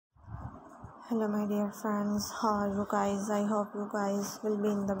Hello my dear friends, how are you guys? I hope you guys will be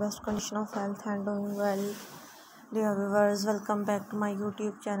in the best condition of health and doing well. Dear viewers, welcome back to my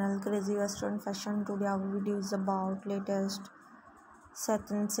YouTube channel Crazy Western Fashion. Today our video is about latest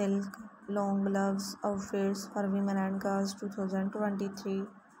satin silk long gloves outfits for women and girls 2023.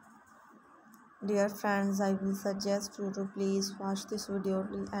 Dear friends, I will suggest you to please watch this video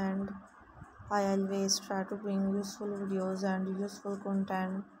till end. I always try to bring useful videos and useful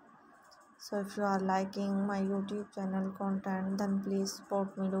content. So if you are liking my YouTube channel content, then please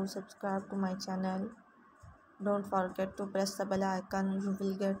support me. Do subscribe to my channel. Don't forget to press the bell icon. You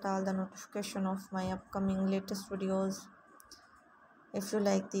will get all the notification of my upcoming latest videos. If you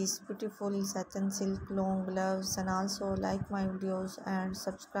like these beautiful satin silk long gloves, and also like my videos and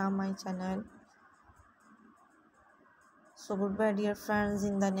subscribe my channel. So goodbye dear friends,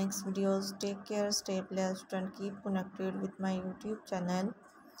 in the next videos. Take care, stay blessed and keep connected with my YouTube channel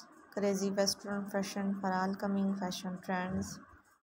Crazy Western Fashion for all coming fashion trends.